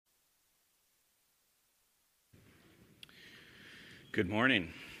Good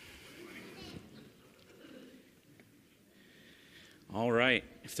morning. All right.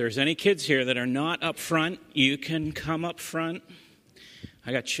 If there's any kids here that are not up front, you can come up front.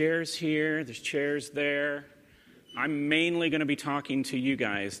 I got chairs here. There's chairs there. I'm mainly going to be talking to you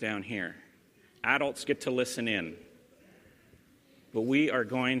guys down here. Adults get to listen in. But we are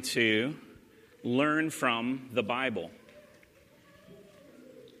going to learn from the Bible.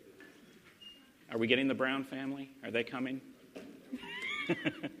 Are we getting the Brown family? Are they coming?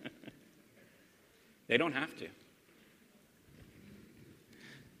 They don't have to.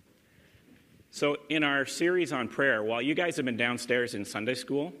 So in our series on prayer, while you guys have been downstairs in Sunday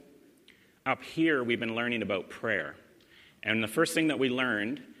school, up here we've been learning about prayer. And the first thing that we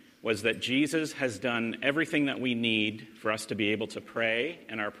learned was that Jesus has done everything that we need for us to be able to pray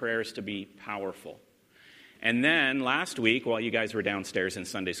and our prayers to be powerful. And then last week, while you guys were downstairs in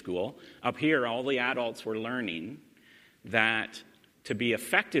Sunday school, up here all the adults were learning that to be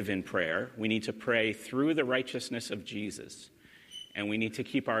effective in prayer, we need to pray through the righteousness of Jesus. And we need to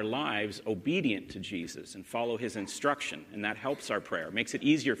keep our lives obedient to Jesus and follow his instruction. And that helps our prayer. It makes it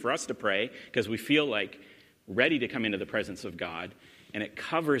easier for us to pray because we feel like ready to come into the presence of God. And it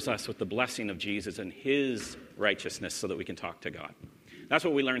covers us with the blessing of Jesus and his righteousness so that we can talk to God. That's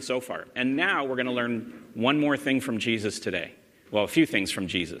what we learned so far. And now we're going to learn one more thing from Jesus today. Well, a few things from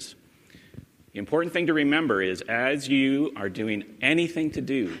Jesus. The important thing to remember is as you are doing anything to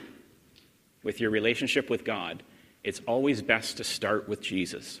do with your relationship with God, it's always best to start with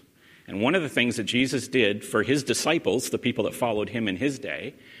Jesus. And one of the things that Jesus did for his disciples, the people that followed him in his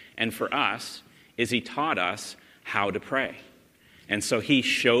day, and for us, is he taught us how to pray. And so he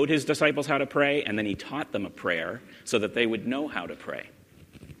showed his disciples how to pray, and then he taught them a prayer so that they would know how to pray.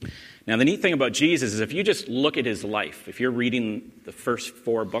 Now, the neat thing about Jesus is if you just look at his life, if you're reading the first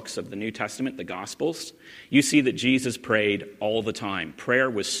 4 books of the New Testament, the Gospels, you see that Jesus prayed all the time. Prayer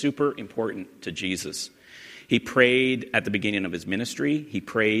was super important to Jesus. He prayed at the beginning of his ministry. He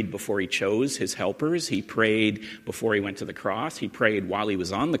prayed before he chose his helpers. He prayed before he went to the cross. He prayed while he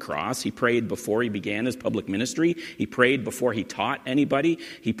was on the cross. He prayed before he began his public ministry. He prayed before he taught anybody.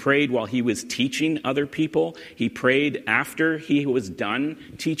 He prayed while he was teaching other people. He prayed after he was done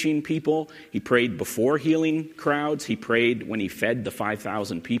teaching people. He prayed before healing crowds. He prayed when he fed the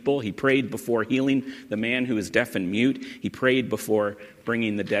 5,000 people. He prayed before healing the man who was deaf and mute. He prayed before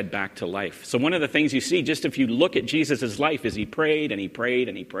bringing the dead back to life. So one of the things you see, just if you look at Jesus' life, is he prayed and he prayed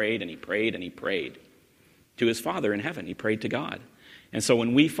and he prayed and he prayed and he prayed to his Father in heaven. He prayed to God. And so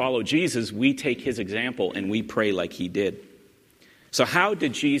when we follow Jesus, we take his example and we pray like he did. So how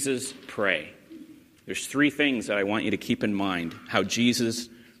did Jesus pray? There's 3 things that I want you to keep in mind, how Jesus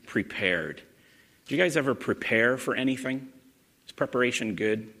prepared. Do you guys ever prepare for anything? Is preparation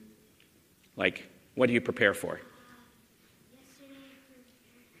good? Like, what do you prepare for?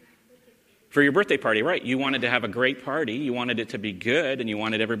 For your birthday party, right. You wanted to have a great party. You wanted it to be good, and you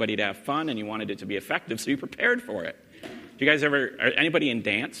wanted everybody to have fun, and you wanted it to be effective, so you prepared for it. Do you guys anybody in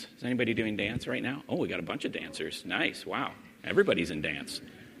dance? Is anybody doing dance right now? Oh, we got a bunch of dancers. Nice. Wow. Everybody's in dance.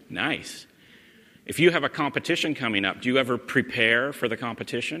 Nice. If you have a competition coming up, do you ever prepare for the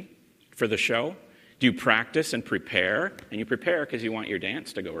competition, for the show? Do you practice and prepare? And you prepare because you want your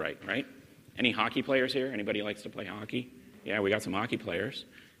dance to go right? Any hockey players here? Anybody likes to play hockey? Yeah, we got some hockey players.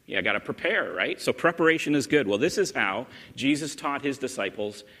 Yeah, got to prepare, right? So preparation is good. Well, this is how Jesus taught his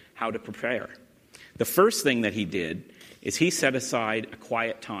disciples how to prepare. The first thing that he did is he set aside a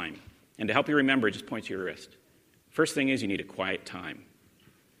quiet time. And to help you remember, just point to your wrist. First thing is you need a quiet time,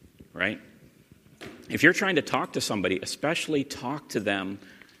 right? If you're trying to talk to somebody, especially talk to them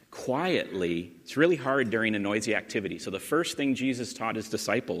quietly, it's really hard during a noisy activity. So the first thing Jesus taught his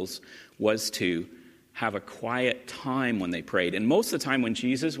disciples was to have a quiet time when they prayed. And most of the time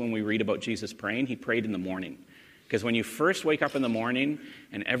when we read about Jesus praying, he prayed in the morning. Because when you first wake up in the morning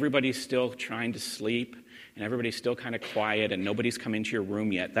and everybody's still trying to sleep and everybody's still kind of quiet and nobody's come into your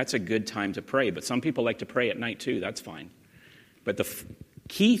room yet, that's a good time to pray. But some people like to pray at night too. That's fine. But the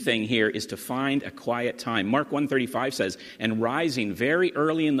key thing here is to find a quiet time. Mark 1:35 says, "And rising very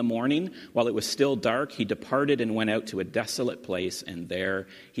early in the morning, while it was still dark, he departed and went out to a desolate place, and there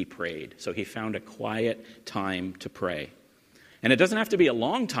he prayed." So he found a quiet time to pray. And it doesn't have to be a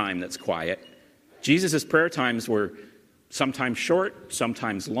long time that's quiet. Jesus' prayer times were sometimes short,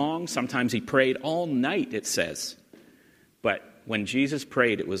 sometimes long, sometimes he prayed all night, it says. But when Jesus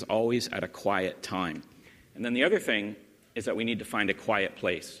prayed, it was always at a quiet time. And then the other thing is that we need to find a quiet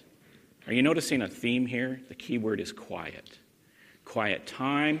place. Are you noticing a theme here? The key word is quiet. Quiet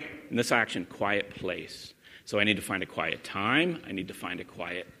time, in this action, quiet place. So I need to find a quiet time. I need to find a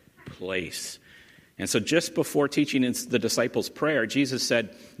quiet place. And so just before teaching the disciples prayer, Jesus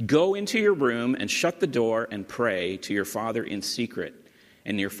said, "Go into your room and shut the door and pray to your Father in secret,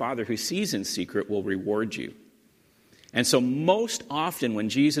 and your Father who sees in secret will reward you." And so most often when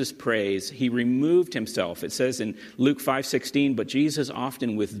Jesus prays, he removed himself. It says in Luke 5:16, "But Jesus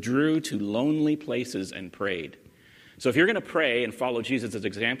often withdrew to lonely places and prayed." So if you're going to pray and follow Jesus'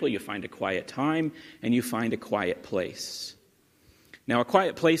 example, you find a quiet time and you find a quiet place. Now, a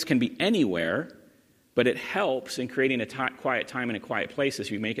quiet place can be anywhere, but it helps in creating a quiet time and a quiet place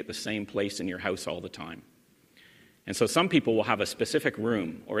if you make it the same place in your house all the time. And so some people will have a specific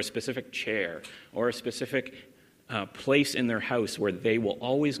room or a specific chair or a specific place in their house where they will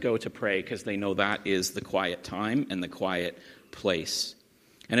always go to pray because they know that is the quiet time and the quiet place.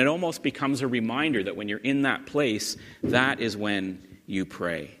 And it almost becomes a reminder that when you're in that place, that is when you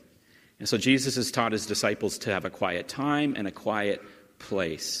pray. And so Jesus has taught his disciples to have a quiet time and a quiet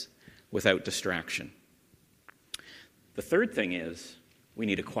place without distraction. The third thing is we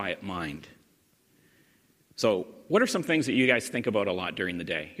need a quiet mind. So what are some things that you guys think about a lot during the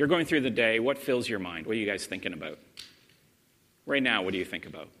day? You're going through the day. What fills your mind? What are you guys thinking about? Right now, what do you think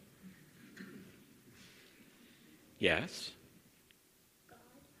about? Yes?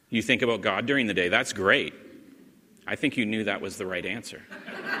 You think about God during the day. That's great. I think you knew that was the right answer.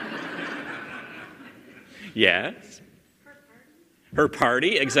 Yes? Her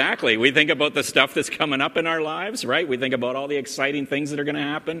party, exactly. We think about the stuff that's coming up in our lives, right? We think about all the exciting things that are going to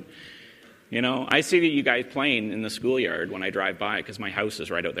happen. You know, I see that you guys playing in the schoolyard when I drive by because my house is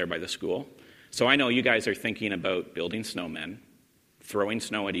right out there by the school. So I know you guys are thinking about building snowmen, throwing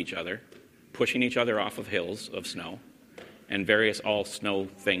snow at each other, pushing each other off of hills of snow, and various all snow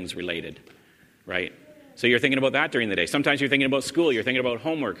things related, right? So you're thinking about that during the day. Sometimes you're thinking about school. You're thinking about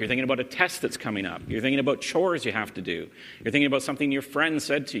homework. You're thinking about a test that's coming up. You're thinking about chores you have to do. You're thinking about something your friend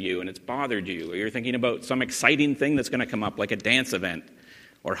said to you and it's bothered you. Or you're thinking about some exciting thing that's going to come up, like a dance event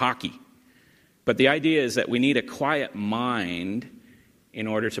or hockey. But the idea is that we need a quiet mind in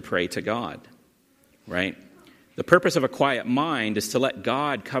order to pray to God, right? The purpose of a quiet mind is to let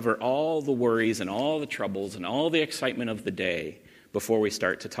God cover all the worries and all the troubles and all the excitement of the day before we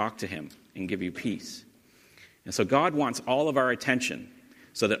start to talk to him and give you peace. And so God wants all of our attention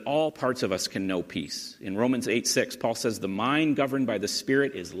so that all parts of us can know peace. In Romans 8:6, Paul says, "The mind governed by the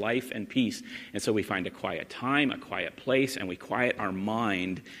Spirit is life and peace." And so we find a quiet time, a quiet place, and we quiet our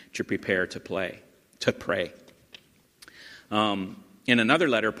mind to prepare to pray. In another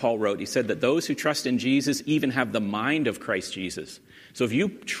letter, Paul wrote, he said that those who trust in Jesus even have the mind of Christ Jesus. So if you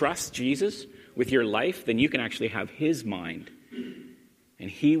trust Jesus with your life, then you can actually have his mind. And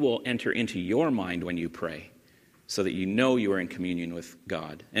he will enter into your mind when you pray, so that you know you are in communion with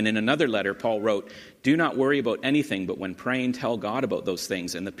God. And in another letter, Paul wrote, "Do not worry about anything, but when praying, tell God about those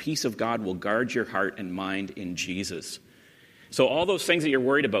things, and the peace of God will guard your heart and mind in Jesus." So all those things that you're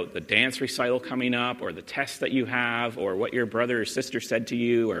worried about, the dance recital coming up, or the test that you have, or what your brother or sister said to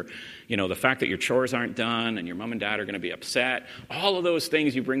you, or the fact that your chores aren't done and your mom and dad are going to be upset, all of those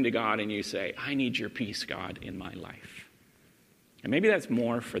things you bring to God and you say, "I need your peace, God, in my life." And maybe that's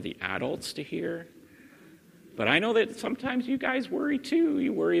more for the adults to hear. But I know that sometimes you guys worry too.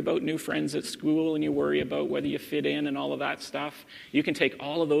 You worry about new friends at school, and you worry about whether you fit in and all of that stuff. You can take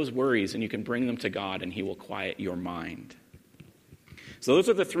all of those worries and you can bring them to God, and he will quiet your mind. So those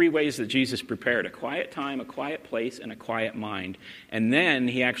are the three ways that Jesus prepared: a quiet time, a quiet place, and a quiet mind. And then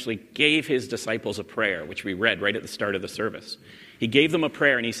he actually gave his disciples a prayer, which we read right at the start of the service. He gave them a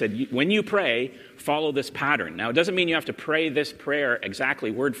prayer, and he said, when you pray, follow this pattern. Now, it doesn't mean you have to pray this prayer exactly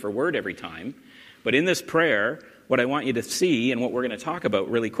word for word every time. But in this prayer, what I want you to see, and what we're going to talk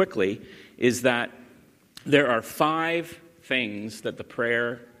about really quickly, is that there are 5 things that the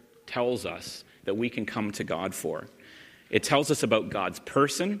prayer tells us that we can come to God for. It tells us about God's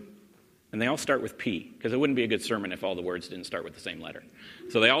person, and they all start with P, because it wouldn't be a good sermon if all the words didn't start with the same letter.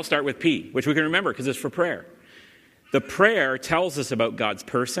 So they all start with P, which we can remember because it's for prayer. The prayer tells us about God's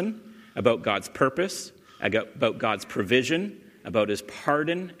person, about God's purpose, about God's provision, about his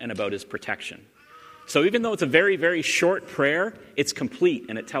pardon, and about his protection. So even though it's a very, very short prayer, it's complete,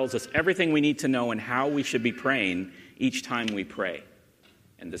 and it tells us everything we need to know and how we should be praying each time we pray.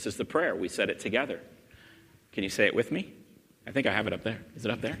 And this is the prayer. We said it together. Can you say it with me? I think I have it up there. Is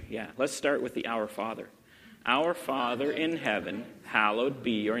it up there? Yeah. Let's start with the Our Father. Our Father in heaven, hallowed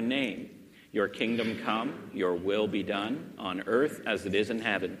be your name. Your kingdom come, your will be done, on earth as it is in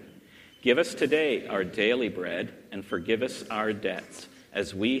heaven. Give us today our daily bread, and forgive us our debts,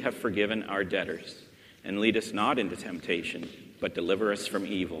 as we have forgiven our debtors. And lead us not into temptation, but deliver us from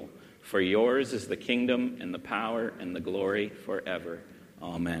evil. For yours is the kingdom and the power and the glory forever.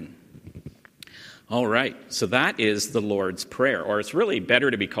 Amen. All right, so that is the Lord's Prayer, or it's really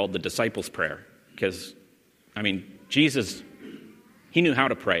better to be called the disciples' prayer, because, Jesus, he knew how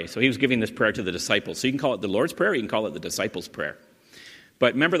to pray, so he was giving this prayer to the disciples. So you can call it the Lord's Prayer, or you can call it the disciples' prayer.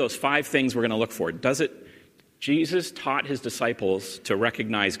 But remember those 5 things we're going to look for. Jesus taught his disciples to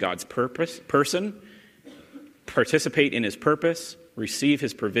recognize God's person, participate in his purpose, receive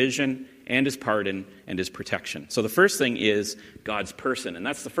his provision and his pardon and his protection. So the first thing is God's person, and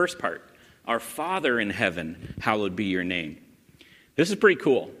that's the first part. Our Father in heaven, hallowed be your name. This is pretty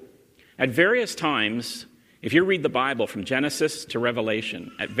cool. At various times, if you read the Bible from Genesis to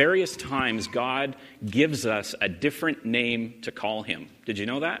Revelation, at various times God gives us a different name to call him. Did you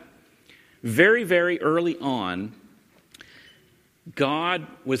know that? Very, very early on, God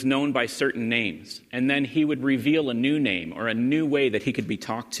was known by certain names, and then he would reveal a new name or a new way that he could be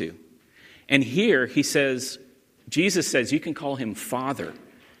talked to. And here Jesus says you can call him Father.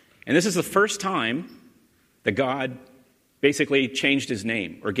 And this is the first time that God basically changed his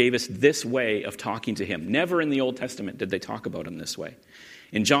name or gave us this way of talking to him. Never in the Old Testament did they talk about him this way.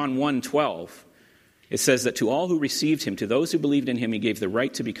 In John 1:12, it says that to all who received him, to those who believed in him, he gave the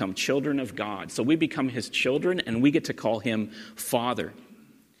right to become children of God. So we become his children, and we get to call him Father.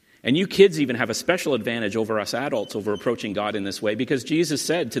 And you kids even have a special advantage over us adults over approaching God in this way, because Jesus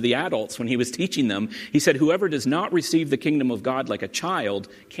said to the adults when he was teaching them, he said, whoever does not receive the kingdom of God like a child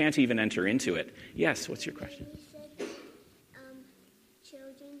can't even enter into it. Yes, what's your question?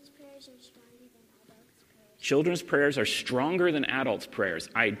 Children's prayers are stronger than adults' prayers.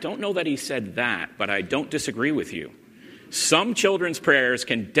 I don't know that he said that, but I don't disagree with you. Some children's prayers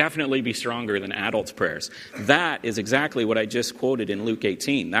can definitely be stronger than adults' prayers. That is exactly what I just quoted in Luke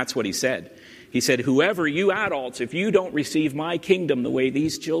 18. That's what he said. He said, whoever you adults, if you don't receive my kingdom the way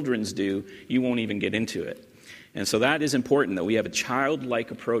these children's do, you won't even get into it. And so that is important, that we have a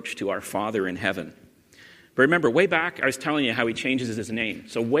childlike approach to our Father in heaven. But remember, way back, I was telling you how he changes his name.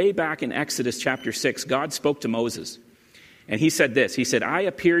 So way back in Exodus chapter 6, God spoke to Moses. And he said this. He said, I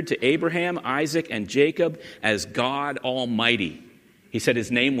appeared to Abraham, Isaac, and Jacob as God Almighty. He said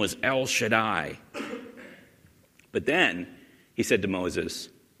his name was El Shaddai. But then he said to Moses,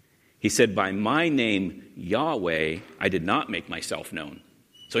 he said, by my name, Yahweh, I did not make myself known.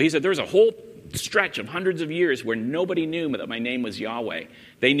 So he said, there was a whole stretch of hundreds of years where nobody knew that my name was Yahweh.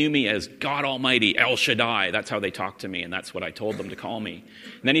 They knew me as God Almighty, El Shaddai. That's how they talked to me, and that's what I told them to call me.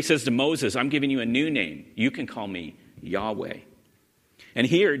 And then he says to Moses, I'm giving you a new name. You can call me Yahweh. And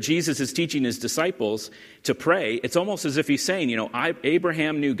here, Jesus is teaching his disciples to pray. It's almost as if he's saying,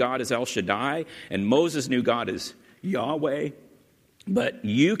 Abraham knew God as El Shaddai, and Moses knew God as Yahweh. But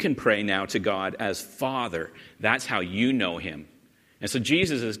you can pray now to God as Father. That's how you know him. And so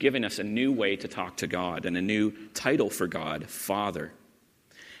Jesus is giving us a new way to talk to God and a new title for God, Father.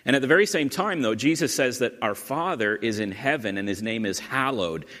 And at the very same time, though, Jesus says that our Father is in heaven and his name is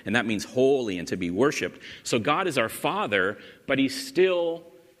hallowed, and that means holy and to be worshipped. So God is our Father, but he's still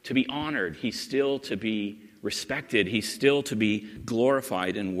to be honored. He's still to be respected. He's still to be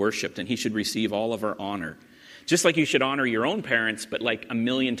glorified and worshipped, and he should receive all of our honor. Just like you should honor your own parents, but like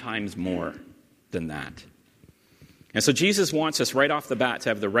 1,000,000 times more than that. And so Jesus wants us right off the bat to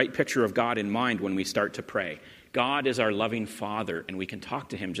have the right picture of God in mind when we start to pray. God is our loving Father, and we can talk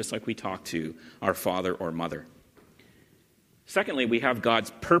to him just like we talk to our father or mother. Secondly, we have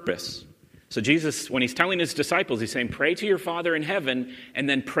God's purpose. So Jesus, when he's telling his disciples, he's saying, pray to your Father in heaven, and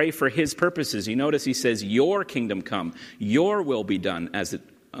then pray for his purposes. You notice he says, your kingdom come, your will be done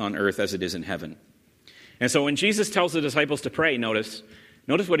on earth as it is in heaven. And so when Jesus tells the disciples to pray, notice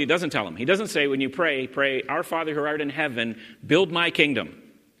what he doesn't tell them. He doesn't say, when you pray, our Father who art in heaven, build my kingdom.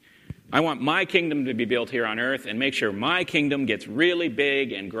 I want my kingdom to be built here on earth and make sure my kingdom gets really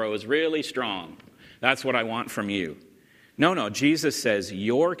big and grows really strong. That's what I want from you. No, Jesus says,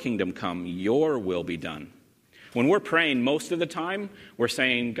 your kingdom come, your will be done. When we're praying, most of the time, we're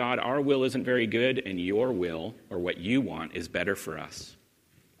saying, God, our will isn't very good, and your will, or what you want, is better for us.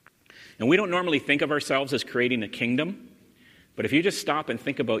 And we don't normally think of ourselves as creating a kingdom, but if you just stop and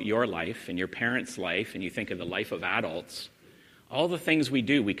think about your life and your parents' life, and you think of the life of adults, all the things we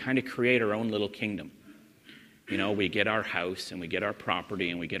do, we kind of create our own little kingdom. We get our house, and we get our property,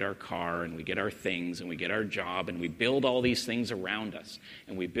 and we get our car, and we get our things, and we get our job, and we build all these things around us,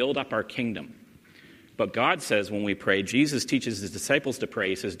 and we build up our kingdom. But God says when we pray, Jesus teaches his disciples to pray.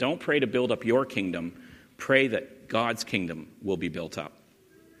 He says, don't pray to build up your kingdom. Pray that God's kingdom will be built up.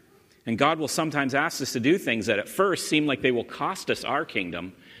 And God will sometimes ask us to do things that at first seem like they will cost us our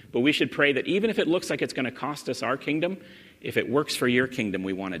kingdom, but we should pray that even if it looks like it's going to cost us our kingdom, if it works for your kingdom,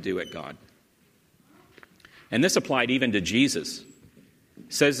 we want to do it, God. And this applied even to Jesus.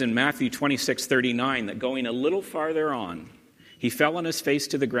 says in Matthew 26:39 that going a little farther on, he fell on his face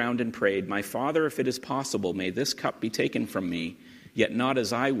to the ground and prayed, "My Father, if it is possible, may this cup be taken from me, yet not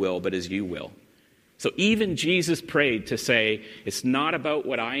as I will, but as you will." So even Jesus prayed to say, it's not about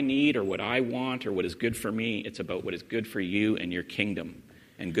what I need or what I want or what is good for me. It's about what is good for you and your kingdom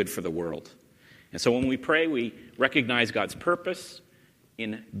and good for the world. And so when we pray, we recognize God's purpose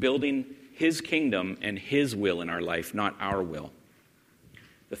in building his kingdom and his will in our life, not our will.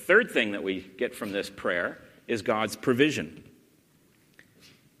 The third thing that we get from this prayer is God's provision.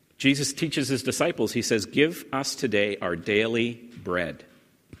 Jesus teaches his disciples, he says, "Give us today our daily bread."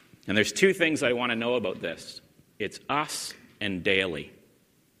 And there's two things I want to know about this. It's us and daily.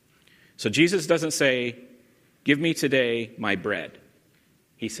 So Jesus doesn't say, "Give me today my bread."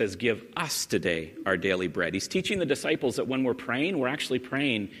 He says, "Give us today our daily bread." He's teaching the disciples that when we're praying, we're actually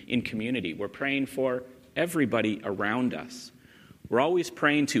praying in community. We're praying for everybody around us. We're always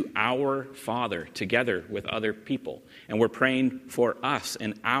praying to our Father together with other people. And we're praying for us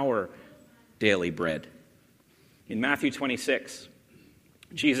and our daily bread. In Matthew 26,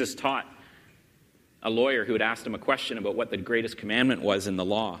 Jesus taught a lawyer who had asked him a question about what the greatest commandment was in the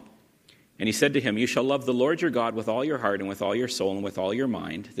law. And he said to him, "You shall love the Lord your God with all your heart and with all your soul and with all your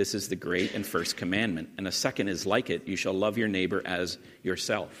mind. This is the great and first commandment. And a second is like it. You shall love your neighbor as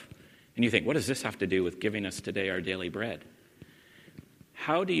yourself." And you think, what does this have to do with giving us today our daily bread?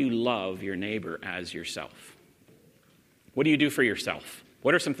 How do you love your neighbor as yourself? What do you do for yourself?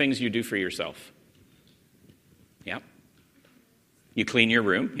 What are some things you do for yourself? Yep. You clean your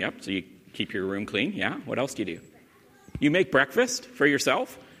room. Yep. So you keep your room clean. Yeah. What else do you do? You make breakfast for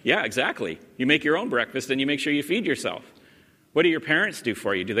yourself. Yeah, exactly. You make your own breakfast and you make sure you feed yourself. What do your parents do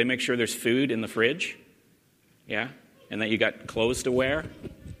for you? Do they make sure there's food in the fridge? Yeah? And that you got clothes to wear?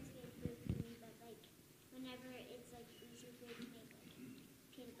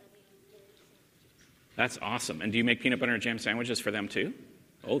 That's awesome. And do you make peanut butter and jam sandwiches for them too?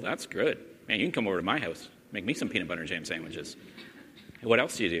 Oh, that's good. Man, you can come over to my house. Make me some peanut butter and jam sandwiches. What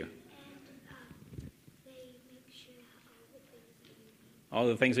else do you do? All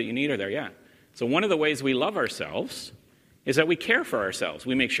the things that you need are there, yeah. So one of the ways we love ourselves is that we care for ourselves.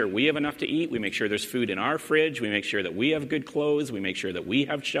 We make sure we have enough to eat. We make sure there's food in our fridge. We make sure that we have good clothes. We make sure that we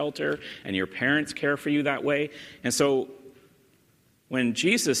have shelter. And your parents care for you that way. And so when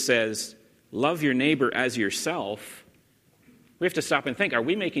Jesus says, love your neighbor as yourself, we have to stop and think, are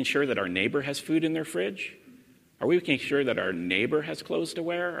we making sure that our neighbor has food in their fridge? Are we making sure that our neighbor has clothes to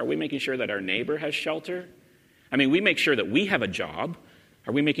wear? Are we making sure that our neighbor has shelter? I mean, we make sure that we have a job.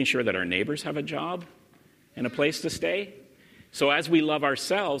 Are we making sure that our neighbors have a job and a place to stay? So as we love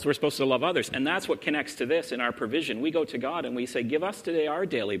ourselves, we're supposed to love others. And that's what connects to this in our provision. We go to God and we say, give us today our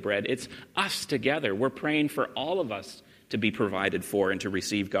daily bread. It's us together. We're praying for all of us to be provided for and to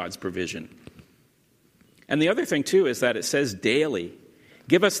receive God's provision. And the other thing, too, is that it says daily.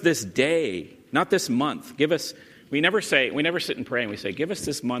 Give us this day, not this month. We never sit and pray and we say, give us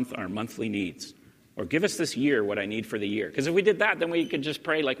this month our monthly needs. Or give us this year what I need for the year. Because if we did that, then we could just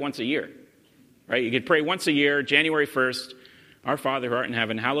pray like once a year. Right? You could pray once a year, January 1st, our Father who art in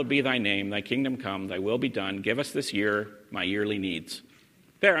heaven, hallowed be thy name, thy kingdom come, thy will be done. Give us this year my yearly needs.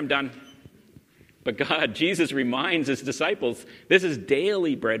 There, I'm done. But God, Jesus reminds his disciples, this is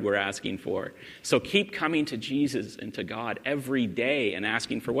daily bread we're asking for. So keep coming to Jesus and to God every day and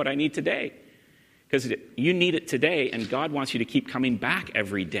asking for what I need today. Because you need it today, and God wants you to keep coming back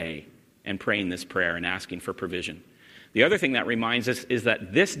every day and praying this prayer and asking for provision. The other thing that reminds us is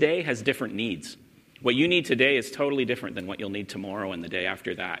that this day has different needs. What you need today is totally different than what you'll need tomorrow and the day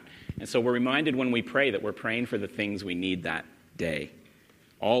after that. And so we're reminded when we pray that we're praying for the things we need that day.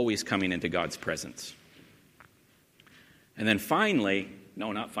 Always coming into God's presence. And then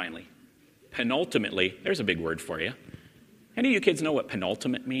penultimately, there's a big word for you. Any of you kids know what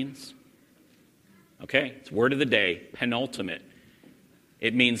penultimate means? Okay, it's word of the day, penultimate.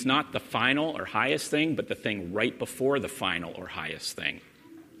 It means not the final or highest thing, but the thing right before the final or highest thing.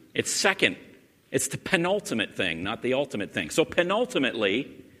 It's second. It's the penultimate thing, not the ultimate thing. So penultimately,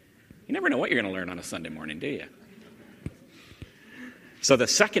 you never know what you're going to learn on a Sunday morning, do you? So the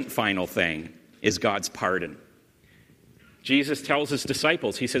second final thing is God's pardon. Jesus tells his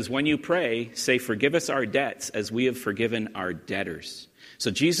disciples, he says, when you pray, say, forgive us our debts as we have forgiven our debtors.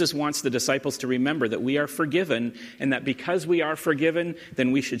 So Jesus wants the disciples to remember that we are forgiven, and that because we are forgiven,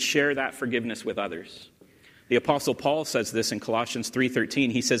 then we should share that forgiveness with others. The Apostle Paul says this in Colossians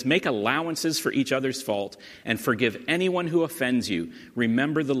 3:13. He says, make allowances for each other's fault and forgive anyone who offends you.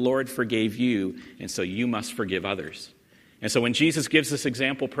 Remember the Lord forgave you, and so you must forgive others. And so when Jesus gives this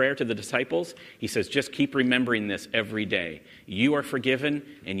example prayer to the disciples, he says, just keep remembering this every day. You are forgiven,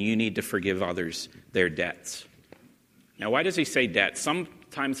 and you need to forgive others their debts. Now, why does he say debts?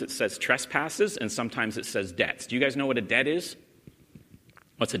 Sometimes it says trespasses, and sometimes it says debts. Do you guys know what a debt is?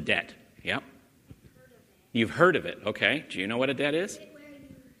 What's a debt? Yeah. You've heard of it, okay. Do you know what a debt is?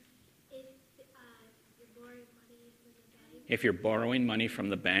 If you're borrowing money from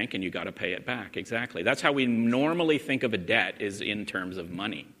the bank and you got to pay it back, exactly. That's how we normally think of a debt, is in terms of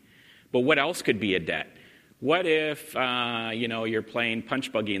money. But what else could be a debt? What if, you're playing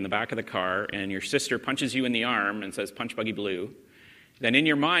punch buggy in the back of the car and your sister punches you in the arm and says, punch buggy blue? Then in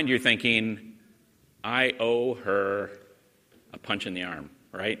your mind you're thinking, I owe her a punch in the arm,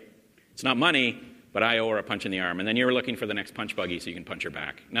 right? It's not money, but I owe her a punch in the arm. And then you're looking for the next punch buggy so you can punch her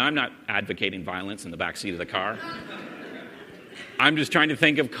back. Now, I'm not advocating violence in the back seat of the car. I'm just trying to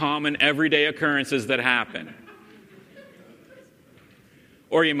think of common everyday occurrences that happen.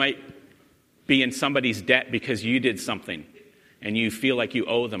 Or you might be in somebody's debt because you did something and you feel like you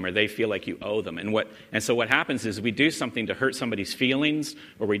owe them, or they feel like you owe them. And so what happens is we do something to hurt somebody's feelings,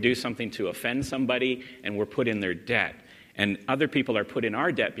 or we do something to offend somebody, and we're put in their debt. And other people are put in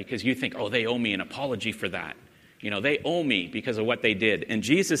our debt because you think, oh, they owe me an apology for that. They owe me because of what they did. And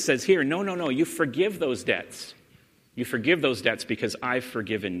Jesus says here, no, you forgive those debts. You forgive those debts because I've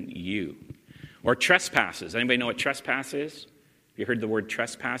forgiven you. Or trespasses. Anybody know what trespass is? Have you heard the word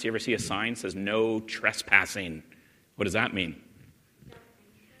trespass? You ever see a sign that says no trespassing? What does that mean?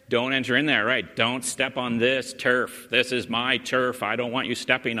 Don't enter in there, right? Don't step on this turf. This is my turf. I don't want you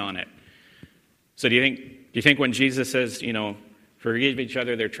stepping on it. So do you think when Jesus says, forgive each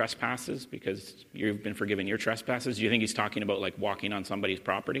other their trespasses because you've been forgiven your trespasses, do you think he's talking about like walking on somebody's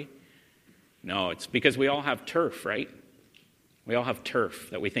property? No, it's because we all have turf, right? We all have turf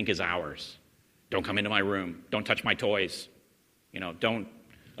that we think is ours. Don't come into my room. Don't touch my toys. Don't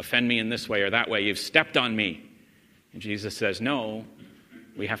offend me in this way or that way. You've stepped on me. And Jesus says, no,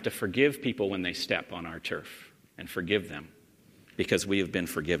 we have to forgive people when they step on our turf and forgive them because we have been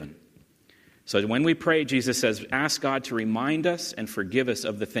forgiven. So when we pray, Jesus says, ask God to remind us and forgive us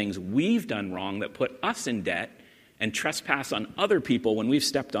of the things we've done wrong that put us in debt, and trespass on other people when we've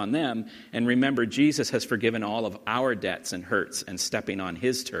stepped on them. And remember, Jesus has forgiven all of our debts and hurts and stepping on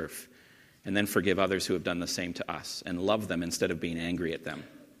his turf. And then forgive others who have done the same to us and love them instead of being angry at them.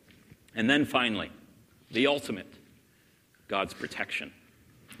 And then finally, the ultimate, God's protection.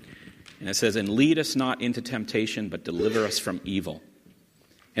 And it says, and lead us not into temptation, but deliver us from evil.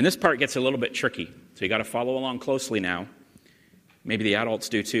 And this part gets a little bit tricky. So you got to follow along closely now. Maybe the adults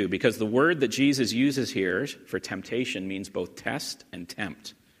do too, because the word that Jesus uses here for temptation means both test and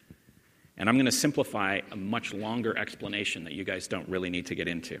tempt. And I'm going to simplify a much longer explanation that you guys don't really need to get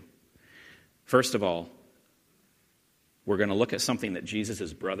into. First of all, we're going to look at something that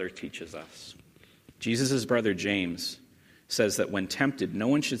Jesus' brother teaches us. Jesus' brother James says that when tempted, no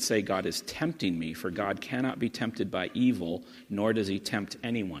one should say, God is tempting me, for God cannot be tempted by evil, nor does he tempt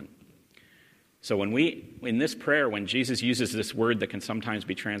anyone. So in this prayer, when Jesus uses this word that can sometimes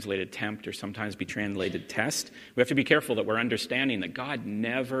be translated tempt or sometimes be translated test, we have to be careful that we're understanding that God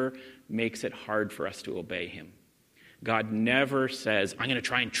never makes it hard for us to obey him. God never says, I'm going to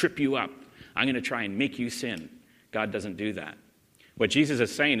try and trip you up. I'm going to try and make you sin. God doesn't do that. What Jesus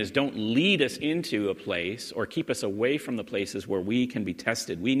is saying is don't lead us into a place or keep us away from the places where we can be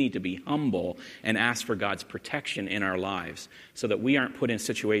tested. We need to be humble and ask for God's protection in our lives so that we aren't put in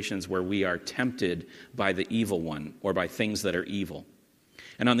situations where we are tempted by the evil one or by things that are evil.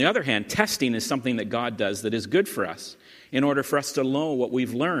 And on the other hand, testing is something that God does that is good for us in order for us to know what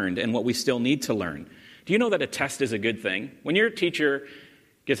we've learned and what we still need to learn. Do you know that a test is a good thing? When your teacher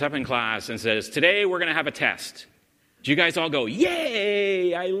gets up in class and says, today we're going to have a test, do you guys all go,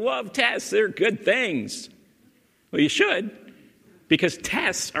 yay, I love tests, they're good things? Well, you should, because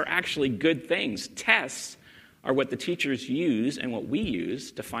tests are actually good things. Tests are what the teachers use and what we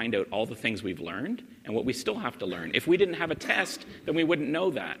use to find out all the things we've learned and what we still have to learn. If we didn't have a test, then we wouldn't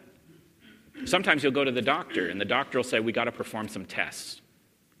know that. Sometimes you'll go to the doctor, and the doctor will say, we got to perform some tests,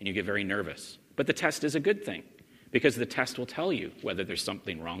 and you get very nervous. But the test is a good thing, because the test will tell you whether there's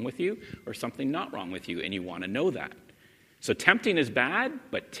something wrong with you or something not wrong with you, and you want to know that. So tempting is bad,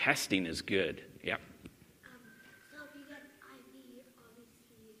 but testing is good. Yep. So if you get IV,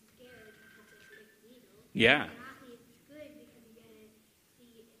 obviously you're scared because it's a big needle. Yeah. It's good because you get to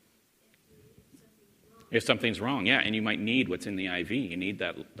see if something's wrong. If something's wrong, yeah, and you might need what's in the IV. You need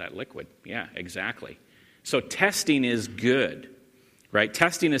that liquid. Yeah, exactly. So testing is good, right?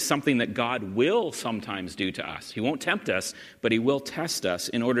 Testing is something that God will sometimes do to us. He won't tempt us, but he will test us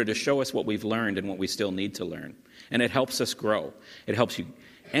in order to show us what we've learned and what we still need to learn. and it helps us grow. It helps you.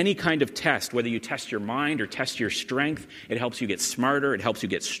 Any kind of test, whether you test your mind or test your strength, it helps you get smarter, it helps you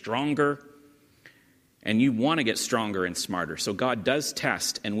get stronger. And you want to get stronger and smarter. So God does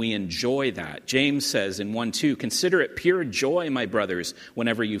test, and we enjoy that. James says in 1:2, "Consider it pure joy, my brothers,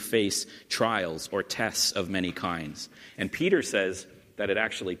 whenever you face trials or tests of many kinds." And Peter says that it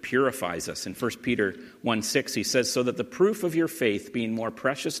actually purifies us. In 1 Peter 1:6, he says, "So that the proof of your faith, being more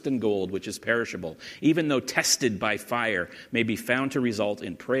precious than gold, which is perishable, even though tested by fire, may be found to result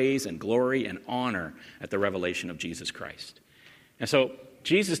in praise and glory and honor at the revelation of Jesus Christ." And so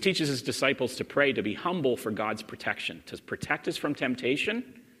Jesus teaches his disciples to pray, to be humble for God's protection, to protect us from temptation.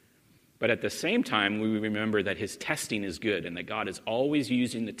 But at the same time, we remember that his testing is good and that God is always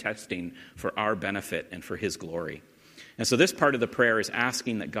using the testing for our benefit and for his glory. And so this part of the prayer is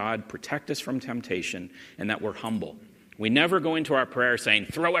asking that God protect us from temptation and that we're humble. We never go into our prayer saying,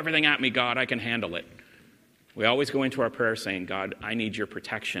 "Throw everything at me, God, I can handle it." We always go into our prayer saying, "God, I need your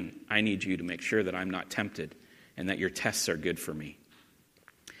protection. I need you to make sure that I'm not tempted and that your tests are good for me."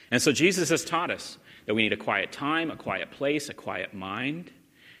 And so Jesus has taught us that we need a quiet time, a quiet place, a quiet mind.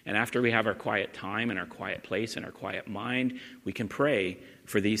 And after we have our quiet time and our quiet place and our quiet mind, we can pray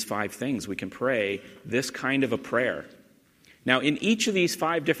for these 5 things. We can pray this kind of a prayer. Now, in each of these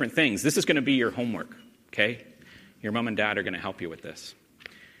 5 different things, this is going to be your homework, okay? Your mom and dad are going to help you with this.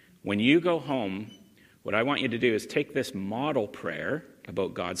 When you go home, what I want you to do is take this model prayer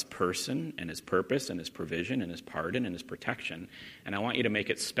about God's person and his purpose and his provision and his pardon and his protection, and I want you to make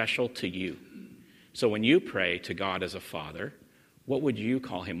it special to you. So when you pray to God as a father, what would you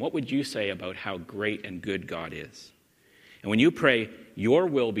call him? What would you say about how great and good God is? And when you pray, "Your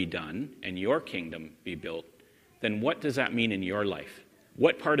will be done and your kingdom be built," then what does that mean in your life?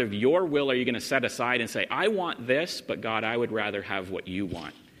 What part of your will are you going to set aside and say, "I want this, but God, I would rather have what you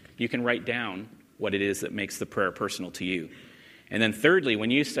want"? You can write down what it is that makes the prayer personal to you. And then thirdly,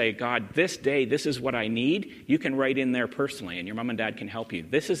 when you say, "God, this day, this is what I need," you can write in there personally, and your mom and dad can help you.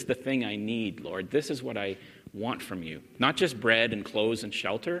 "This is the thing I need, Lord. This is what I want from you." Not just bread and clothes and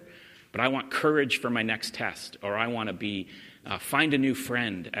shelter, but I want courage for my next test, or I want to find a new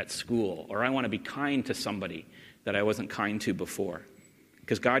friend at school, or I want to be kind to somebody that I wasn't kind to before.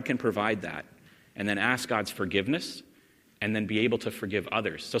 Because God can provide that. And then ask God's forgiveness, and then be able to forgive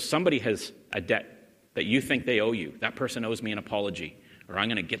others. So somebody has a debt that you think they owe you. That person owes me an apology, or I'm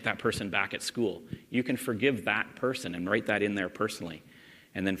going to get that person back at school. You can forgive that person and write that in there personally.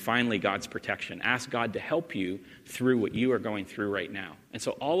 And then finally, God's protection. Ask God to help you through what you are going through right now. And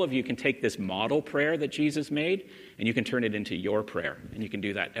so all of you can take this model prayer that Jesus made, and you can turn it into your prayer. And you can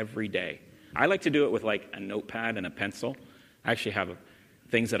do that every day. I like to do it with like a notepad and a pencil. I actually have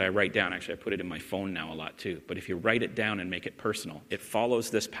things that I write down. Actually, I put it in my phone now a lot too. But if you write it down and make it personal, it follows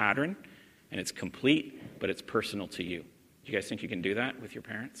this pattern. And it's complete, but it's personal to you. Do you guys think you can do that with your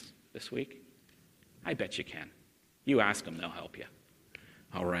parents this week? I bet you can. You ask them, they'll help you.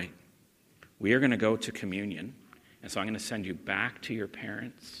 All right. We are going to go to communion. And so I'm going to send you back to your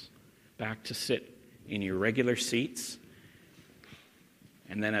parents, back to sit in your regular seats.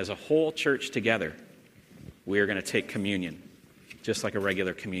 And then as a whole church together, we are going to take communion, just like a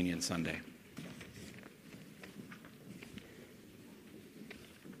regular communion Sunday.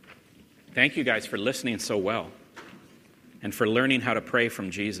 Thank you guys for listening so well and for learning how to pray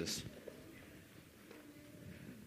from Jesus.